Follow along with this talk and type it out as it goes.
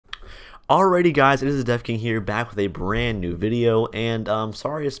Alrighty guys, it is TheDevKing here, back with a brand new video, and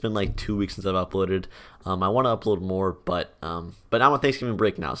sorry it's been like 2 weeks since I've uploaded. I want to upload more, but I'm on Thanksgiving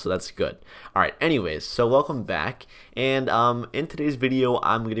break now, so that's good. Alright, anyways, so welcome back, and in today's video,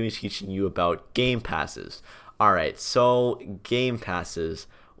 I'm going to be teaching you about Game Passes. Alright, so Game Passes.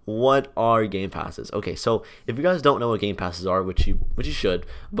 What are Game Passes? Okay, so if you guys don't know what Game Passes are, which you should,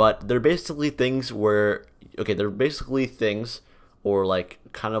 but they're basically things where, or like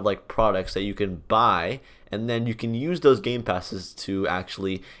kind of like products that you can buy, and then you can use those Game Passes to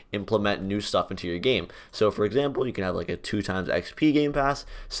actually implement new stuff into your game. So for example, you can have like a 2x XP Game Pass,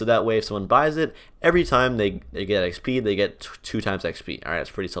 so that way if someone buys it, every time they get XP, they get 2x XP. Alright, that's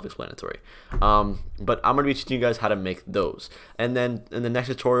pretty self-explanatory. But I'm going to be teaching you guys how to make those. And then in the next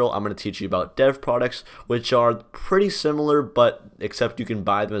tutorial, I'm going to teach you about dev products, which are pretty similar, but except you can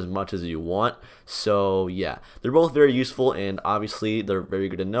buy them as much as you want. So yeah, they're both very useful, and obviously they're very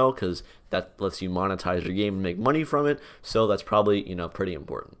good to know because that lets you monetize your game and make money from it. So that's probably, pretty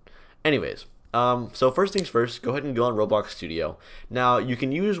important. Anyways, so first things first, go ahead and go on Roblox Studio. Now you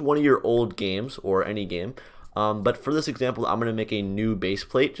can use one of your old games or any game, but for this example, I'm going to make a new base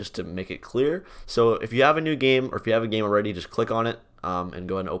plate just to make it clear. So if you have a new game, or if you have a game already, just click on it and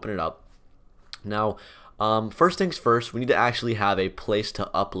go ahead and open it up. Now, first things first, we need to actually have a place to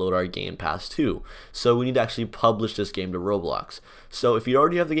upload our Game Pass to. So we need to actually publish this game to Roblox. So if you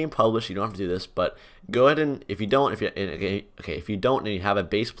already have the game published, you don't have to do this, but go ahead and if you don't and you have a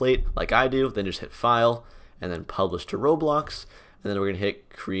base plate like I do, then just hit File and then Publish to Roblox, and then we're gonna hit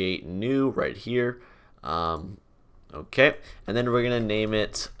Create New right here. Okay, and then we're gonna name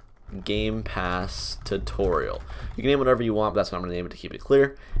it Game Pass Tutorial. You can name whatever you want, but that's what I'm going to name it to keep it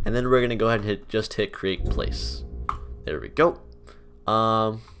clear. And then we're going to go ahead and just hit Create Place. There we go.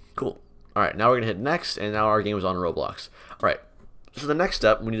 Cool. Alright, now we're going to hit Next, and now our game is on Roblox. Alright, so the next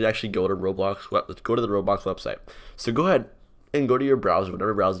step, we need to actually go to Roblox. Let's go to the Roblox website. So go ahead and go to your browser,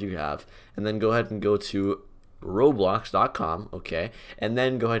 whatever browser you have, and then go ahead and go to roblox.com, okay? And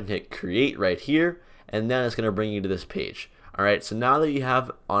then go ahead and hit Create right here, and then it's going to bring you to this page. Alright, so now that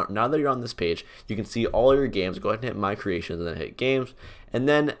you're on this page, you can see all your games. Go ahead and hit My Creations and then hit Games. And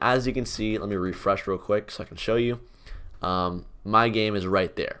then as you can see, let me refresh real quick so I can show you. My game is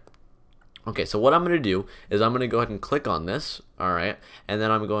right there. Okay, so what I'm going to do is I'm going to go ahead and click on this, alright, and then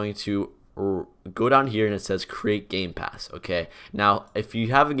I'm going to go down here and it says Create Game Pass, okay? Now, if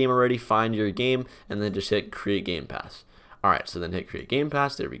you have a game already, find your game and then just hit Create Game Pass. Alright, so then hit Create Game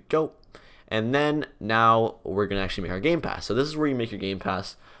Pass, there we go. And then now we're going to actually make our Game Pass. So this is where you make your Game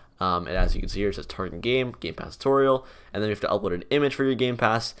Pass. And as you can see here, it says Target Game, Game Pass Tutorial. And then you have to upload an image for your Game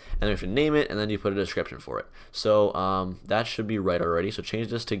Pass. And then you have to name it, and then you put a description for it. So that should be right already. So change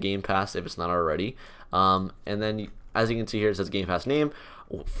this to Game Pass if it's not already. And then as you can see here, it says Game Pass name.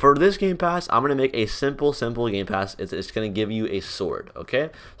 For this Game Pass, I'm going to make a simple Game Pass. It's going to give you a sword,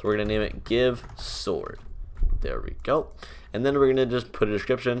 okay? So we're going to name it Give Sword. There we go. And then we're going to just put a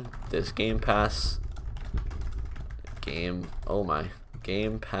description. This Game Pass Game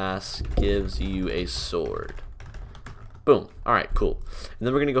Pass gives you a sword. Boom. Alright, cool. And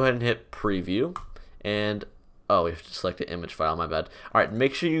then we're going to go ahead and hit Preview. And, oh, we have to select an image file, my bad. Alright,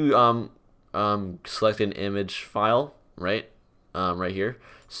 make sure you select an image file, right? Right here.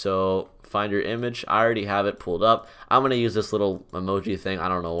 So find your image. I already have it pulled up. I'm going to use this little emoji thing. I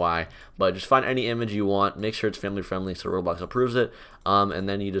don't know why, but just find any image you want. Make sure it's family friendly so Roblox approves it. And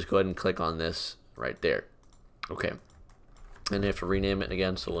then you just go ahead and click on this right there. Okay. And you have to rename it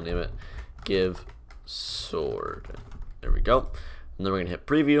again, so we'll name it Give Sword. There we go. And then we're going to hit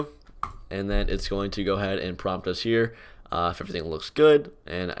Preview. And then it's going to go ahead and prompt us here if everything looks good.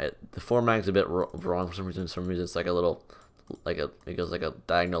 And the formatting's a bit wrong for some reason. It's like a little... it goes like a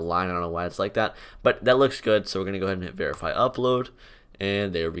diagonal line. I don't know why it's like that, but that looks good. So we're gonna go ahead and hit Verify Upload,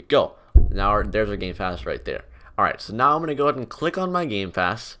 and there we go. Now there's our Game Pass right there. Alright, so now I'm gonna go ahead and click on my Game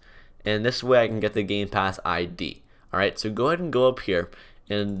Pass, and this way I can get the Game Pass ID. Alright, so go ahead and go up here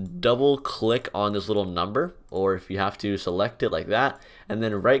and double click on this little number, or if you have to, select it like that, and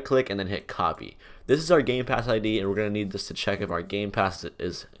then right click and then hit copy. This is our Game Pass ID, and we're gonna need this to check if our Game Pass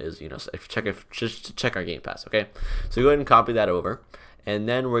is just to check our Game Pass, okay? So go ahead and copy that over, and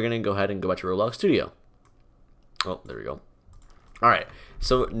then we're gonna go ahead and go back to Roblox Studio. Oh, there we go. Alright,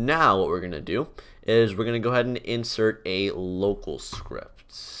 so now what we're gonna do is we're gonna go ahead and insert a local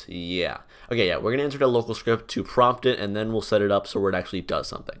script. Yeah. Okay, yeah, we're gonna insert a local script to prompt it, and then we'll set it up so where it actually does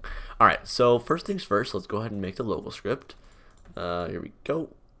something. Alright, so first things first, let's go ahead and make the local script. Here we go.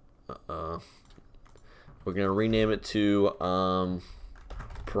 We're gonna rename it to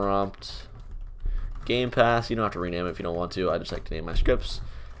prompt Game Pass. You don't have to rename it if you don't want to. I just like to name my scripts.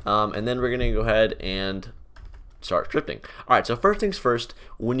 and then we're going to go ahead and start scripting. Alright, so first things first,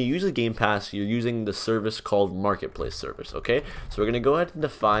 when you use a Game Pass, you're using the service called MarketplaceService, okay? So we're going to go ahead and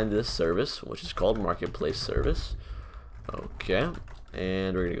define this service, which is called MarketplaceService, okay?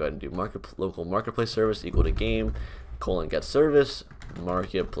 And we're going to go ahead and do local MarketplaceService equal to game, get service,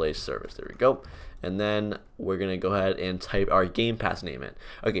 MarketplaceService, there we go. And then we're going to go ahead and type our Game Pass name in.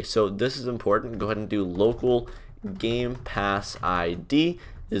 Okay, so this is important. Go ahead and do local Game Pass ID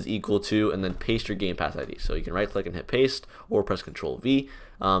is equal to, and then paste your Game Pass ID. So you can right click and hit paste or press Control V.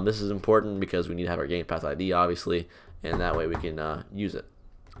 This is important because we need to have our Game Pass ID obviously, and that way we can use it.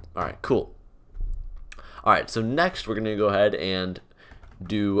 Alright, cool. Alright, so next we're going to go ahead and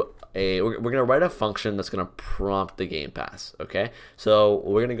we're going to write a function that's going to prompt the Game Pass, okay? So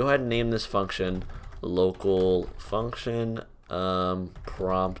we're going to go ahead and name this function local function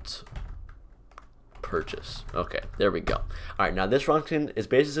prompt purchase. Okay, there we go. All right, now this function is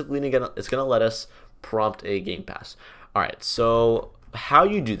basically it's going to let us prompt a Game Pass. All right, so how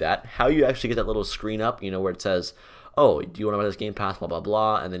you do that, how you actually get that little screen up, you know, where it says, oh, do you want to buy this Game Pass, blah, blah,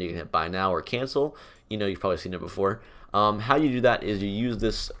 blah, and then you can hit buy now or cancel. You know, you've probably seen it before. How you do that is you use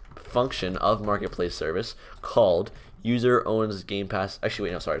this function of MarketplaceService called user owns Game Pass. Actually,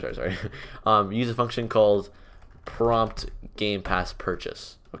 wait, no, sorry. Use a function called prompt Game Pass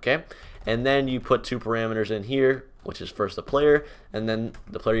purchase, okay? And then you put two parameters in here, which is first the player, and then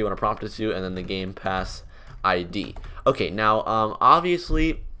the player you want to prompt it to, and then the Game Pass ID. Okay, now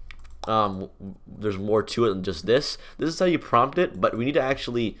obviously there's more to it than just this. This is how you prompt it, but we need to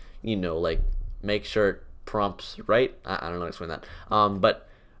actually, you know, like make sure it prompts right. I don't know how to explain that. But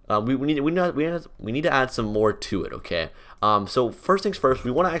we need to add some more to it. Okay. So first things first, we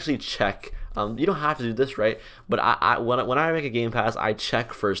want to actually check. You don't have to do this, right? But when I make a Game Pass, I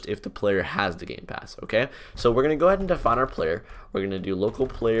check first if the player has the Game Pass. Okay. So we're gonna go ahead and define our player. We're gonna do local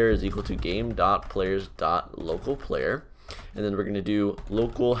player is equal to game.players.local player, and then we're gonna do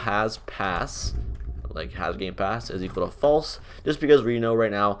local has pass, like has Game Pass, is equal to false, just because we know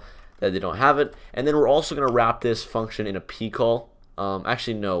right now that they don't have it. And then we're also gonna wrap this function in a p call.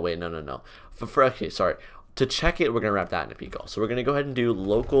 Actually, no, wait, no. Okay, sorry. To check it, we're gonna wrap that in a p call. So we're gonna go ahead and do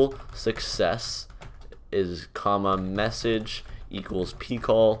local success is comma message equals p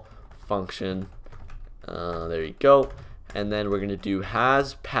call function. There you go. And then we're gonna do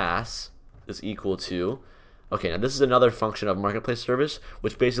has pass is equal to. Okay, now this is another function of MarketplaceService,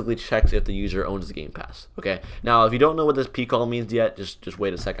 which basically checks if the user owns the Game Pass. Okay, now if you don't know what this p call means yet, just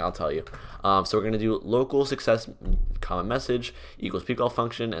wait a second, I'll tell you. So we're gonna do local success comma message equals p call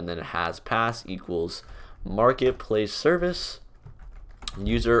function, and then it has pass equals MarketplaceService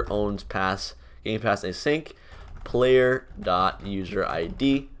user owns pass Game Pass async player dot user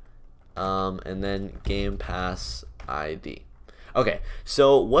ID, and then Game Pass ID. Okay,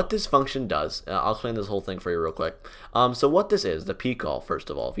 so what this function does, I'll explain this whole thing for you real quick. So what this is, the p call, first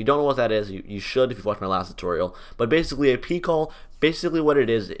of all. If you don't know what that is, you should if you've watched my last tutorial. But basically a p call, basically what it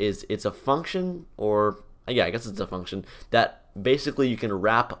is it's a function, or yeah, I guess it's a function that basically you can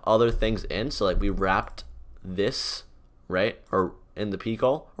wrap other things in. So like we wrapped this, right, or in the p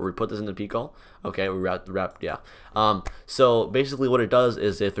call, or we put this in the p call. Okay, we wrapped, yeah. So basically what it does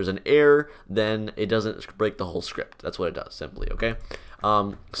is if there's an error, then it doesn't break the whole script. That's what it does, simply, okay?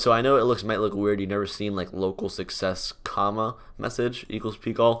 So I know it might look weird. You've never seen like local success comma message equals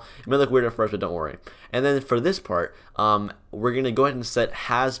p call. It might look weird at first, but don't worry. And then for this part, we're gonna go ahead and set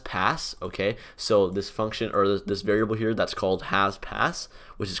has pass, okay? So this function, or this variable here that's called has pass,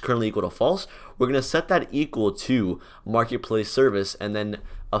 which is currently equal to false, we're gonna set that equal to MarketplaceService, and then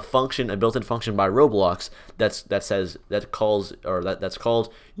a built-in function by Roblox that's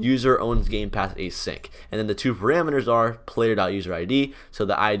called user owns Game Pass async, and then the two parameters are player.userID, so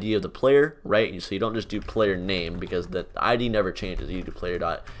the ID of the player, right? So you don't just do player name because the ID never changes. You do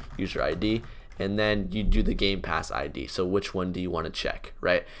player.userID, and then you do the Game Pass ID. So which one do you want to check,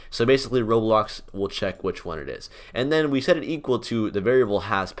 right? So basically Roblox will check which one it is, and then we set it equal to the variable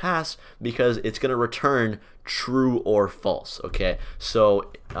has pass because it's going to return true or false. Okay,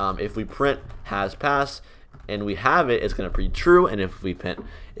 so if we print has pass and we have it, it's going to be true, and if we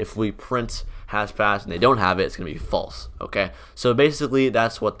print has pass and they don't have it, it's going to be false. Okay, so basically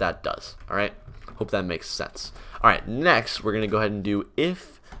that's what that does. All right, hope that makes sense. All right, next we're going to go ahead and do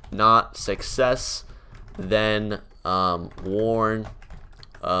if not success, then warn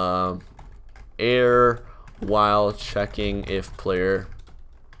error while checking if player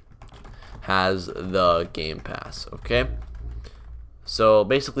has the Game Pass. Okay, so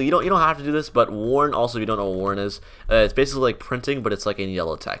basically you don't have to do this, but warn also, if you don't know what warn is, it's basically like printing, but it's like in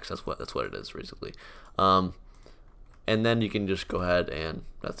yellow text. That's what it is basically. and then you can just go ahead and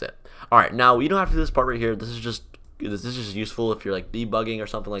that's it. All right, now you don't have to do this part right here. This is just useful if you're like debugging or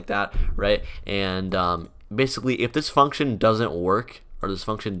something like that, right? And basically, if this function doesn't work, or this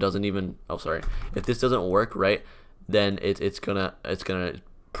function doesn't even, if this doesn't work, right, then it's gonna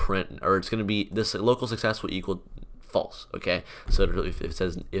print, or it's gonna be this local success will equal false. Okay, so if it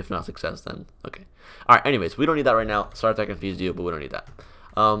says if not success, then okay. All right, anyways, we don't need that right now. Sorry if that confused you, but we don't need that.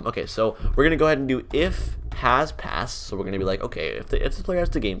 Okay, so we're gonna go ahead and do if has passed. So we're gonna be like, okay, if the player has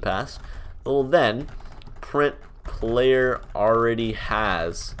the game pass, well then print player already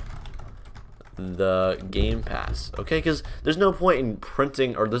has the game pass. Okay, because there's no point in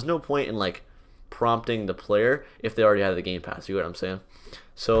printing, or there's no point in like prompting the player if they already have the game pass. You know what I'm saying?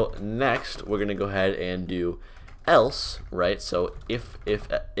 So next we're gonna go ahead and do else, right? So if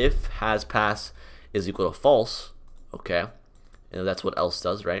has pass is equal to false, okay, and that's what else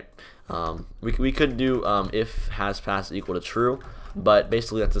does, right? We could do if has pass equal to true, but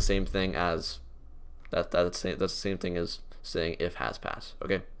basically that's the same thing as that's the same thing as saying if has pass.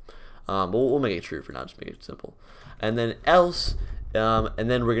 Okay, but we'll make it true for now, just make it simple. And then else, and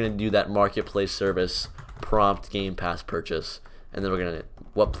then we're gonna do that marketplace service prompt game pass purchase, and then we're gonna,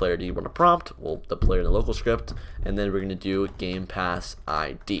 what player do you want to prompt? Well, the player in the local script, and then we're gonna do game pass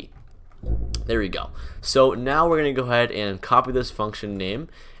ID. There we go. So now we're gonna go ahead and copy this function name,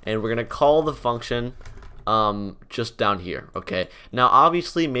 and we're gonna call the function just down here. Okay, now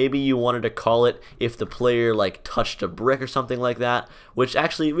obviously maybe you wanted to call it if the player like touched a brick or something like that, which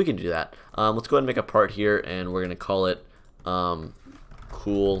actually we can do that. Let's go ahead and make a part here, and we're gonna call it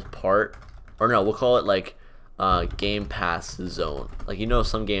cool part, or no, we'll call it like game pass zone. Like, you know,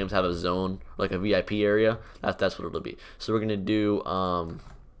 some games have a zone, like a VIP area. That's what it'll be. So we're gonna do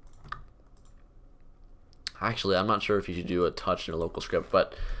actually, I'm not sure if you should do a touch in a local script,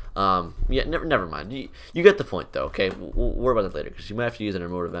 but yeah, never mind. You get the point though. Okay, we'll worry about that later, because you might have to use an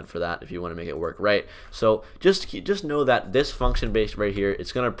remote event for that if you want to make it work right. So just know that this function base right here,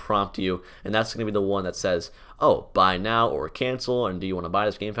 it's gonna prompt you, and that's gonna be the one that says, oh, buy now or cancel, and do you want to buy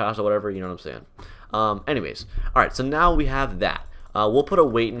this game pass or whatever. You know what I'm saying? Anyways, all right. So now we have that. We'll put a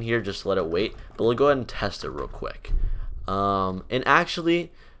wait in here just to let it wait, but we'll go ahead and test it real quick. And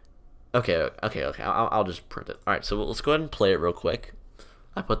actually, okay. I'll just print it. All right. So let's go ahead and play it real quick.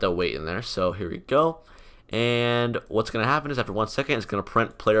 I put that wait in there, so here we go. And what's going to happen is after 1 second, it's going to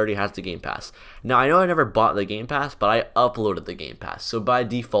print player already has the game pass. Now, I know I never bought the game pass, but I uploaded the game pass, so by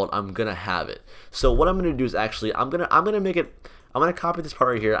default I'm going to have it. So what I'm going to do is actually I'm going to make it, I'm going to copy this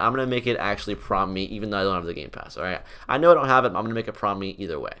part right here. I'm going to make it actually prompt me even though I don't have the game pass. All right, I know I don't have it, but I'm going to make it prompt me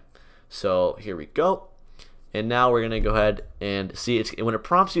either way. So here we go. And now we're going to go ahead and see, it's, when it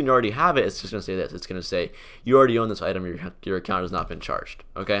prompts you and you already have it, it's just going to say this. It's going to say, you already own this item, your account has not been charged.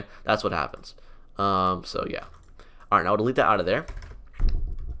 Okay, that's what happens. So yeah. All right, now I'll delete that out of there.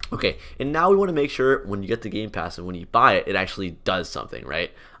 Okay, and now we want to make sure when you get the game pass and when you buy it, it actually does something,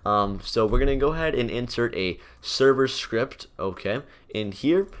 right? So we're going to go ahead and insert a server script, okay, in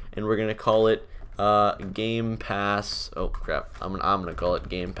here, and we're going to call it game pass, oh crap, I'm gonna call it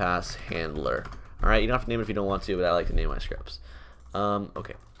game pass handler. Alright, you don't have to name it if you don't want to, but I like to name my scripts.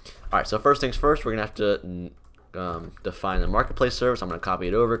 Okay. Alright, so first things first, we're going to have to define the marketplace service. I'm going to copy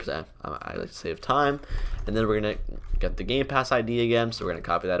it over because I like to save time. And then we're going to get the Game Pass ID again, so we're going to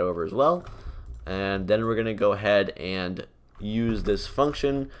copy that over as well. And then we're going to go ahead and use this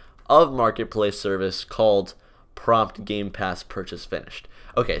function of marketplace service called prompt Game Pass purchase finished.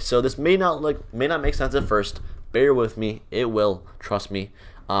 Okay, so this may not make sense at first. Bear with me, it will, trust me.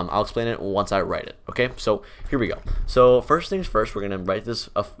 I'll explain it once I write it. Okay, so here we go. So first things first, we're gonna write this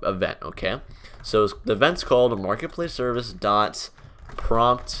event. Okay, so the event's called marketplace service dot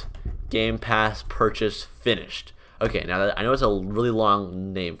prompt game pass purchase finished. Okay, now I know it's a really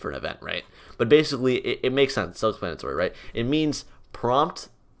long name for an event, right? But basically, it makes sense. It's self-explanatory, right? It means prompt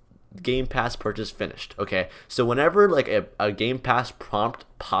game pass purchase finished. Okay, so whenever like a game pass prompt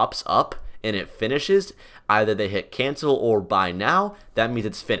pops up and it finishes, either they hit cancel or buy now, that means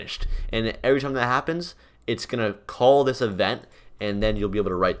it's finished. And every time that happens, it's gonna call this event, and then you'll be able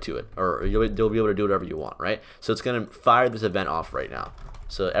to write to it, or you'll be able to do whatever you want, right? So it's gonna fire this event off right now.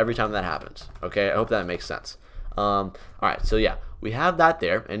 So every time that happens, okay? I hope that makes sense. All right, so yeah, we have that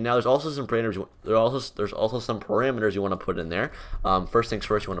there, and now there's also some parameters. There's also some parameters you want to put in there. First things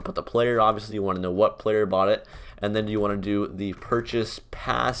first, you want to put the player. Obviously, you want to know what player bought it, and then you want to do the purchase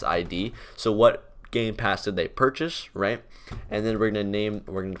pass ID. So what game pass did they purchase, right? And then we're gonna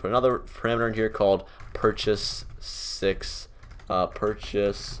put another parameter in here called purchase success.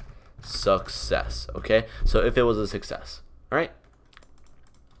 Okay, so if it was a success, all right.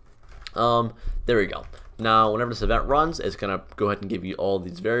 There we go. Now, whenever this event runs, it's going to go ahead and give you all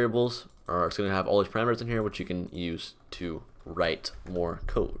these variables, or it's going to have all these parameters in here, which you can use to write more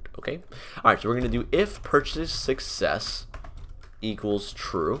code, okay? All right, so we're going to do if purchase success equals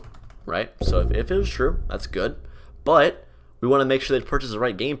true, right? So if it was true, that's good, but we want to make sure that purchase is the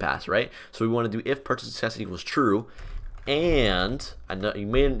right game pass, right? So we want to do if purchase success equals true, and I know you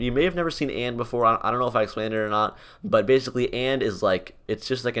may have never seen and before. I don't know if I explained it or not, but basically and is like, it's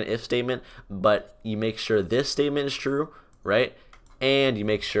just like an if statement, but you make sure this statement is true, right? And you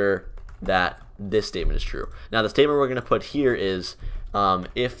make sure that this statement is true. Now the statement we're going to put here is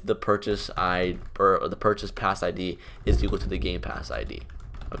if the purchase the purchase pass ID is equal to the game pass ID.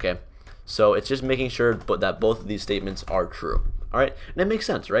 Okay, so it's just making sure that both of these statements are true. All right, and it makes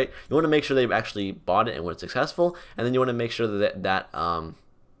sense, right? You want to make sure they've actually bought it and when it's successful, and then you want to make sure that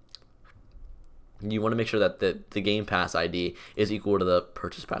the game pass ID is equal to the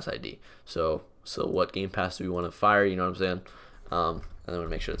purchase pass ID. So what game pass do we want to fire? You know what I'm saying? And then we'll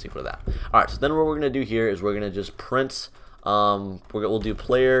make sure it's equal to that. All right, so then what we're gonna do here is we're gonna just print. We'll do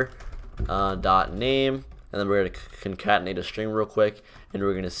player dot name, and then we're gonna concatenate a string real quick, and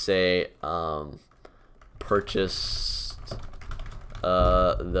we're gonna say purchased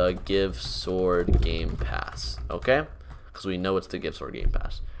the Give Sword Game Pass, okay? Because we know it's the Give Sword Game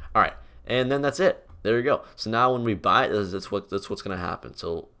Pass. All right, and then that's it. There you go. So now when we buy it, that's what's gonna happen.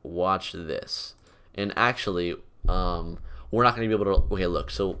 So watch this, and actually, we're not going to be able to, okay,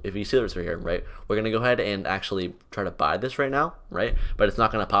 look, so if you see this right here, right, we're going to go ahead and actually try to buy this right now, right, but it's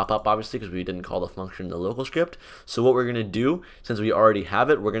not going to pop up, obviously, because we didn't call the function in the local script. So what we're going to do, since we already have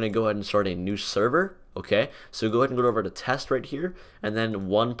it, we're going to go ahead and start a new server, okay, so go ahead and go over to test right here, and then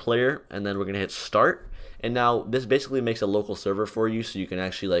one player, and then we're going to hit start, and now this basically makes a local server for you, so you can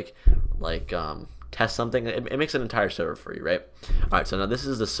actually, test something. It makes an entire server for you, right? All right, so now this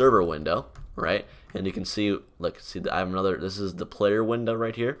is the server window, right? And you can see, look, see, I have another. This is the player window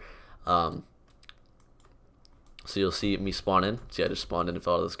right here. So you'll see me spawn in. See, I just spawned in and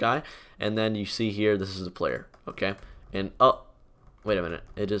fell out of the sky. And then you see here, this is the player, okay? And oh, wait a minute.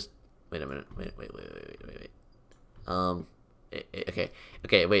 It just wait a minute. Wait.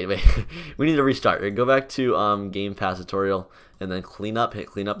 Okay, wait. We need to restart. Go back to Game Pass tutorial and then clean up. Hit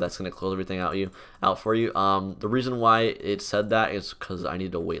clean up. That's gonna close everything out for you. The reason why it said that is because I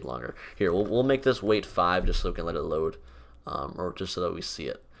need to wait longer. Here, we'll make this wait 5 just so we can let it load, or just so that we see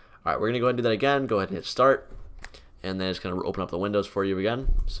it. All right, we're gonna go ahead and do that again. Go ahead and hit start, and then it's gonna open up the windows for you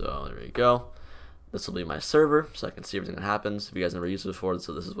again. So there you go. This will be my server, so I can see everything that happens. If you guys never used it before,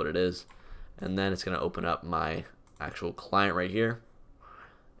 so this is what it is. And then it's gonna open up my actual client right here,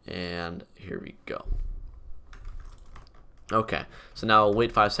 and here we go. Okay, so now I'll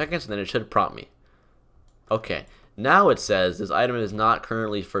wait 5 seconds and then it should prompt me. Okay, now it says this item is not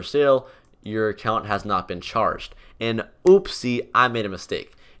currently for sale, your account has not been charged, and oopsie, I made a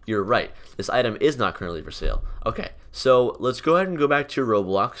mistake. You're right, this item is not currently for sale. Okay, so let's go ahead and go back to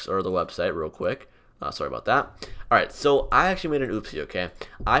Roblox or the website real quick. Sorry about that. Alright, so I actually made an oopsie, okay?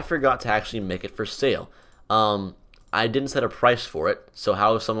 I forgot to actually make it for sale. I didn't set a price for it, so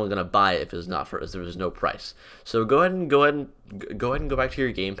how is someone gonna buy it if it's not if there was no price? So go ahead and go back to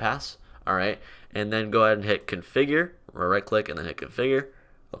your Game Pass, all right, and then go ahead and hit configure, or right click and then hit configure,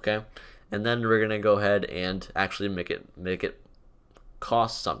 okay, and then we're gonna go ahead and actually make it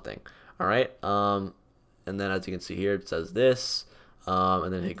cost something, all right, and then as you can see here it says this,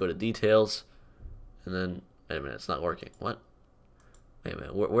 and then hit go to details, and then wait a minute, it's not working. What? Wait a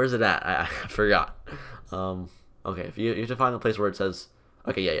minute, where's it at? I forgot. Okay, if you have to find the place where it says,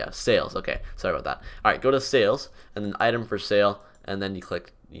 okay, yeah, sales. Okay, sorry about that. All right, go to sales and then item for sale, and then you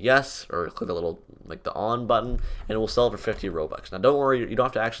click yes, or click a little like the on button, and it will sell for 50 Robux. Now, don't worry, you don't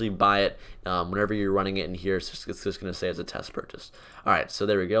have to actually buy it. Whenever you're running it in here, it's just going to say it's a test purchase. All right, so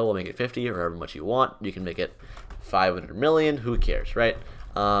there we go. We'll make it 50 or however much you want. You can make it 500 million. Who cares, right?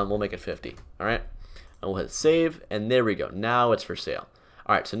 We'll make it 50. All right, and we'll hit save, and there we go. Now it's for sale.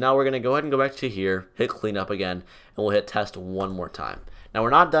 Alright, so now we're going to go ahead and go back to here, hit clean up again, and we'll hit test one more time. Now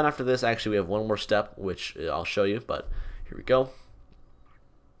we're not done after this. Actually, we have one more step, which I'll show you, but here we go.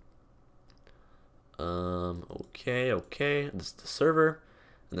 Okay, this is the server,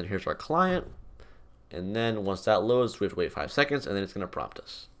 and then here's our client, and then once that loads, we have to wait 5 seconds, and then it's going to prompt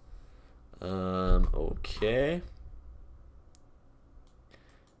us. Okay.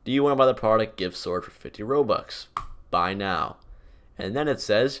 Do you want to buy the product Give Sword for 50 Robux? Buy now. And then it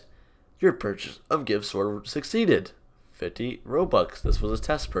says, your purchase of Give Sword succeeded. 50 Robux. This was a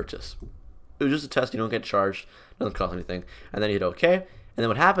test purchase. It was just a test. You don't get charged. Doesn't cost anything. And then you hit OK. And then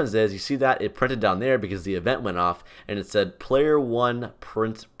what happens is you see that it printed down there because the event went off and it said player 1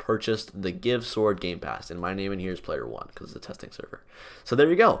 purchased the Give Sword Game Pass, and my name in here is player 1 because it's a testing server. So there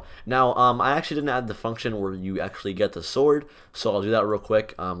you go. Now I actually didn't add the function where you actually get the sword, so I'll do that real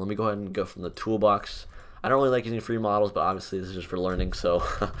quick. Let me go ahead and go from the toolbox. I don't really like using free models, but obviously this is just for learning, so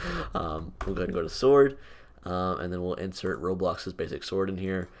we'll go ahead and go to sword, and then we'll insert Roblox's basic sword in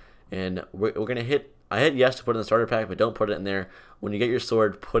here, and we're gonna hit. I hit yes to put it in the starter pack, but don't put it in there. When you get your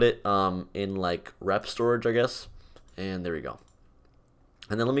sword, put it in like rep storage, I guess. And there we go.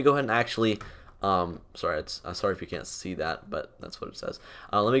 And then let me go ahead and actually, sorry if you can't see that, but that's what it says.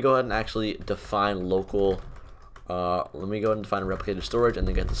 Let me go ahead and actually define local. Let me go ahead and define replicated storage, and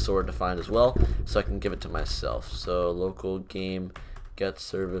then get the sword defined as well, so I can give it to myself. So local game get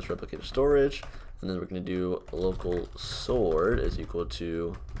service replicated storage, and then we're gonna do local sword is equal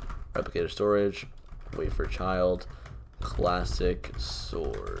to replicated storage. Wait for child classic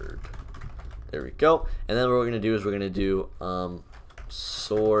sword. There we go. And then what we're gonna do is we're gonna do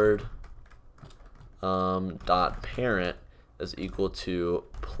sword dot parent is equal to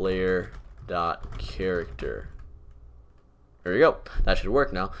player dot character. There we go. That should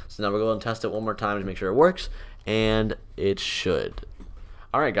work now. So now we're going to test it one more time to make sure it works, and it should.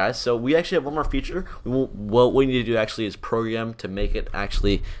 Alright guys, so we actually have one more feature. What we need to do actually is program to make it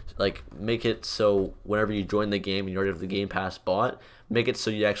actually, like, make it so whenever you join the game and you already have the Game Pass bought, make it so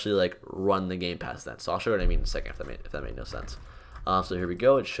you actually like run the Game Pass then. So I'll show you what I mean in a second if that made no sense. So here we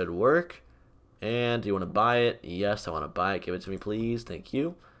go, it should work. And do you want to buy it? Yes, I want to buy it. Give it to me please, thank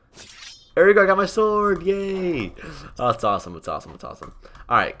you. There we go, I got my sword, yay! Oh, it's awesome, it's awesome, it's awesome.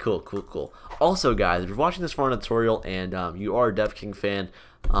 Alright, cool. Also guys, if you're watching this for a tutorial and you are a DevKing fan,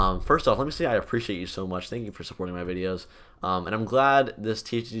 first off, let me say I appreciate you so much. Thank you for supporting my videos. And I'm glad this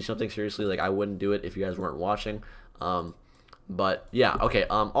teaches you something seriously. Like, I wouldn't do it if you guys weren't watching. But yeah, okay,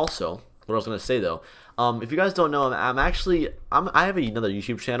 also, what I was going to say though, if you guys don't know, I have another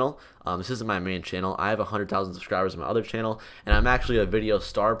YouTube channel. This isn't my main channel. I have 100,000 subscribers on my other channel, and I'm actually a video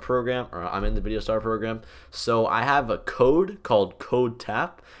star program, or I'm in the video star program. So I have a code called Code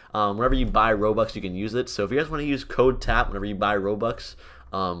Tap. Whenever you buy Robux, you can use it. So if you guys want to use Code Tap whenever you buy Robux,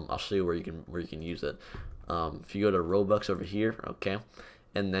 I'll show you where you can use it. If you go to Robux over here, okay,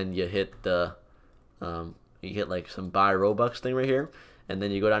 and then you hit the you hit like some buy Robux thing right here. And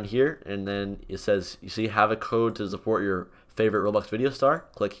then you go down here, and then it says, you see, have a code to support your favorite Roblox video star.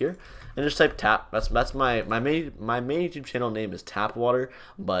 Click here, and just type tap. That's my main YouTube channel name is Tap Water,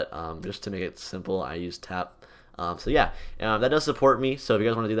 but just to make it simple, I use tap. So yeah, that does support me. So if you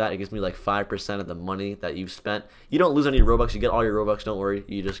guys want to do that, it gives me like 5% of the money that you've spent. You don't lose any Robux. You get all your Robux. Don't worry.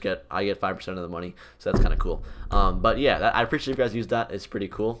 I get 5% of the money. So that's kind of cool. But yeah, I appreciate you guys use that. It's pretty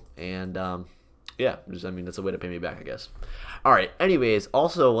cool. And yeah, I mean, that's a way to pay me back, I guess. All right. Anyways,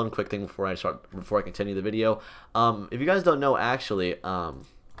 also one quick thing before I continue the video. If you guys don't know, actually,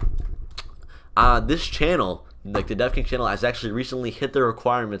 this channel, like the DevKing channel, has actually recently hit the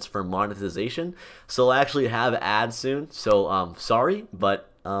requirements for monetization. So I'll actually have ads soon. So sorry,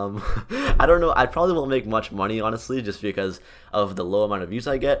 but I don't know. I probably won't make much money, honestly, just because of the low amount of views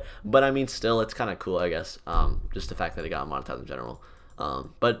I get. But I mean, still, it's kind of cool, I guess. Just the fact that it got monetized in general.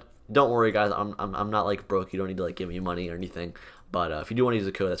 But don't worry, guys. I'm not like broke. You don't need to like give me money or anything. But if you do want to use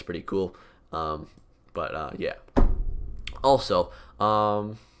the code, that's pretty cool. Yeah. Also,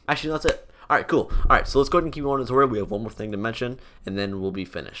 actually, that's it. All right, cool. All right, so let's go ahead and keep on the tutorial. We have one more thing to mention, and then we'll be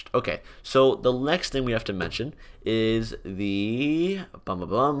finished. Okay, so the next thing we have to mention is the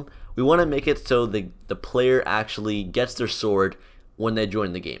we want to make it so the player actually gets their sword when they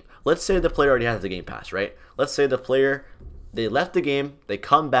join the game. Let's say the player already has the Game Pass, right? Let's say the player, they left the game, they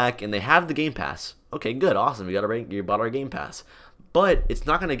come back, and they have the Game Pass. Okay, good, awesome. You bought our Game Pass, but it's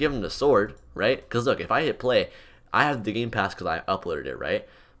not gonna give them the sword, right? Because look, if I hit play, I have the Game Pass because I uploaded it, right?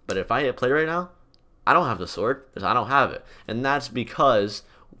 But if I hit play right now, I don't have the sword because I don't have it, and that's because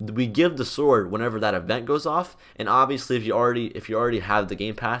we give the sword whenever that event goes off. And obviously, if you already have the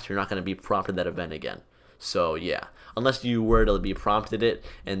Game Pass, you're not gonna be prompted that event again. So yeah, unless you were to be prompted it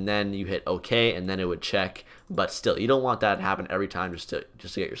and then you hit OK and then it would check, but still, you don't want that to happen every time just to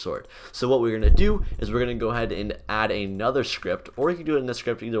get your sword. So what we're gonna do is we're gonna go ahead and add another script, or you can do it in the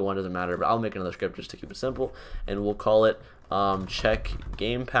script. Either one doesn't matter, but I'll make another script just to keep it simple, and we'll call it check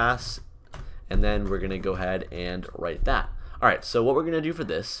Game Pass, and then we're gonna go ahead and write that. All right. So what we're gonna do for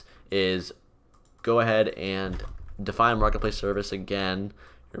this is go ahead and define MarketplaceService again.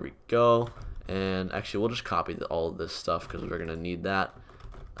 Here we go. And actually, we'll just copy all of this stuff because we're going to need that.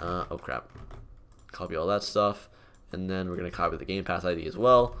 Oh, crap. Copy all that stuff. And then we're going to copy the Game Pass ID as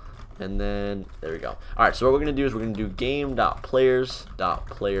well. And then there we go. All right, so what we're gonna do is we're gonna do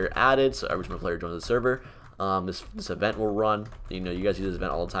game.players.player added. So every time a player joins the server, this event will run. You know, you guys use this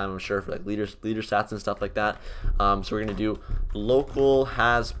event all the time, I'm sure, for like leader stats and stuff like that. So we're gonna do local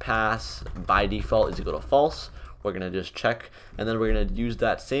has pass by default is equal to false. We're gonna just check, and then we're gonna use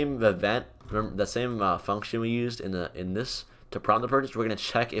that same event, remember that same function we used in this to prompt the purchase. We're gonna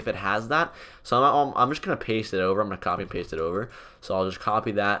check if it has that. So I'm just gonna paste it over. I'm gonna copy and paste it over. So I'll just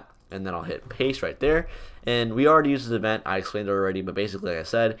copy that, and then I'll hit paste right there. And we already used this event. I explained it already, but basically, like I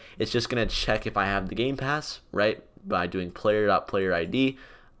said, it's just gonna check if I have the game pass, right, by doing player.playerID.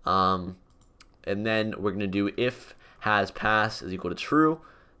 And then we're gonna do if has pass is equal to true.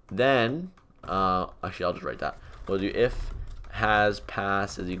 Then actually, I'll just write that. We'll do if has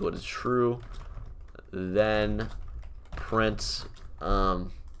pass is equal to true. Then print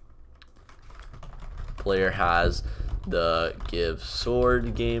player has the give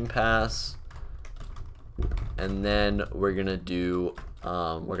sword game pass, and then we're gonna do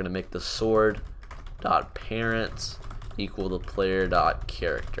we're gonna make the sword dot parent equal to player dot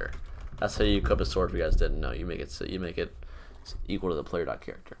character. That's how you equip a sword. If you guys didn't know, you make it equal to the player dot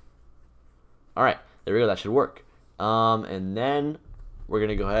character. All right, there we go. That should work. And then we're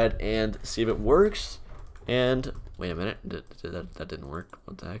gonna go ahead and see if it works. And wait a minute, that didn't work.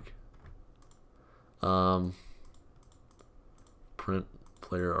 What the heck? Print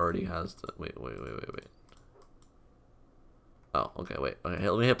player already has the wait. Oh, okay, wait. Okay,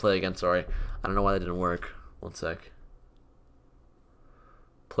 let me hit play again. Sorry, I don't know why that didn't work. One sec.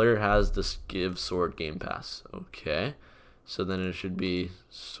 Player has this give sword game pass. Okay, so then it should be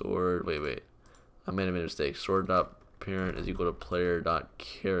sword. Wait. I made a mistake. Sword dot parent is equal to player dot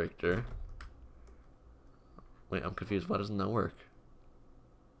character. Wait, I'm confused. Why doesn't that work?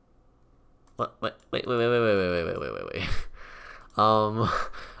 What? Wait.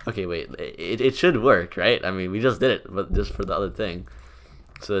 Okay, wait. It should work, right? I mean, we just did it, but just for the other thing.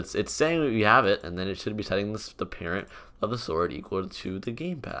 So it's saying we have it, and then it should be setting the parent of the sword equal to the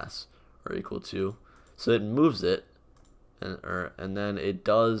game pass, or equal to. So it moves it, and then it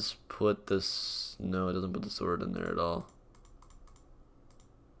does put this. No, it doesn't put the sword in there at all.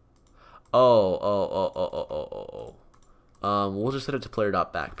 We'll just set it to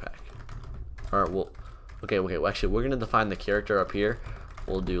player.backpack. Alright, okay, well, actually, we're gonna define the character up here.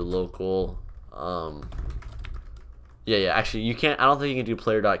 We'll do local, actually, you can't, I don't think you can do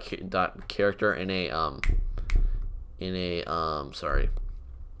player.character in a, sorry.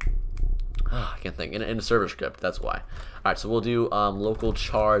 I can't think, in a server script, that's why. Alright, so we'll do, local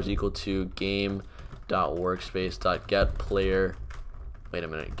char is equal to game.workspace.getPlayer. Wait a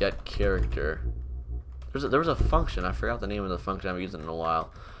minute, get character. There was a function. I forgot the name of the function. I haven't used it in a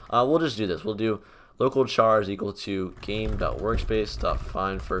while. We'll just do this. We'll do local char is equal to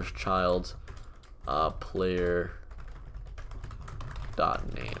game.workspace.findFirstChild player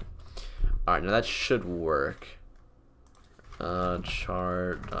dot name. All right, now that should work.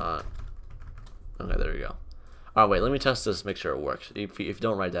 Char dot. Okay, there we go. All right, wait. Let me test this. Make sure it works. If you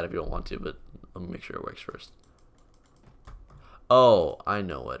don't write that if you don't want to, but let me make sure it works first. Oh, I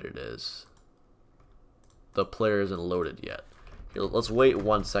know what it is. The player isn't loaded yet. Here, let's wait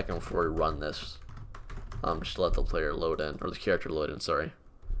 1 second before we run this. Just to let the player load in, or the character load in, sorry.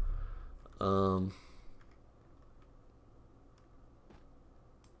 Oh,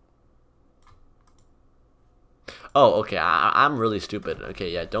 okay, I'm really stupid.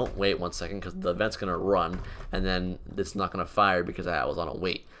 Okay, yeah, don't wait 1 second because the event's gonna run, and then it's not gonna fire because I was on a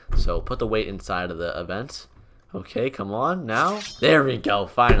wait. So put the wait inside of the event. Okay, come on now. There we go.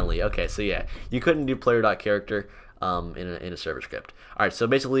 Finally. Okay, so yeah, you couldn't do player.character in a server script. All right, so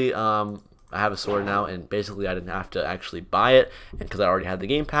basically, I have a sword now, and basically I didn't have to actually buy it, and because I already had the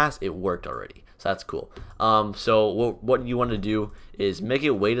game pass, it worked already. So that's cool. So what you want to do is make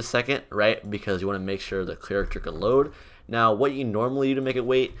it wait a second, right? Because you want to make sure the character can load. Now, what you normally do to make it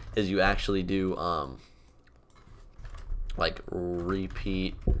wait is you actually do like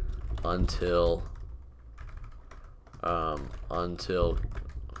repeat until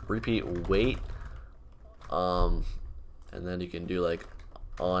repeat wait, and then you can do like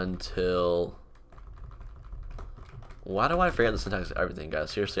until. Why do I forget the syntax of everything, guys?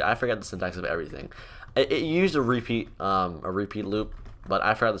 Seriously, I forget the syntax of everything. It used a repeat loop, but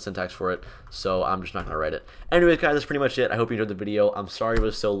I forgot the syntax for it, so I'm just not gonna write it. Anyways, guys, that's pretty much it. I hope you enjoyed the video. I'm sorry it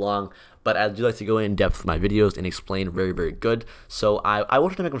was so long, but I do like to go in depth with my videos and explain very, very good. So I will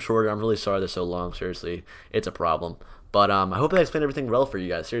try to make them shorter. I'm really sorry they're so long. Seriously, it's a problem. But I hope I explained everything well for you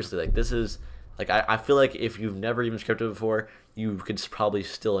guys. Seriously, like this is like I feel like if you've never even scripted before, you could probably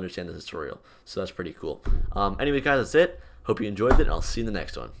still understand this tutorial. So that's pretty cool. Anyway, guys, that's it. Hope you enjoyed it, and I'll see you in the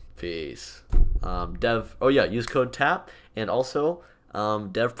next one. Peace. Oh yeah, use code TAP, and also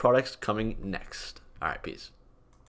dev products coming next. All right, peace.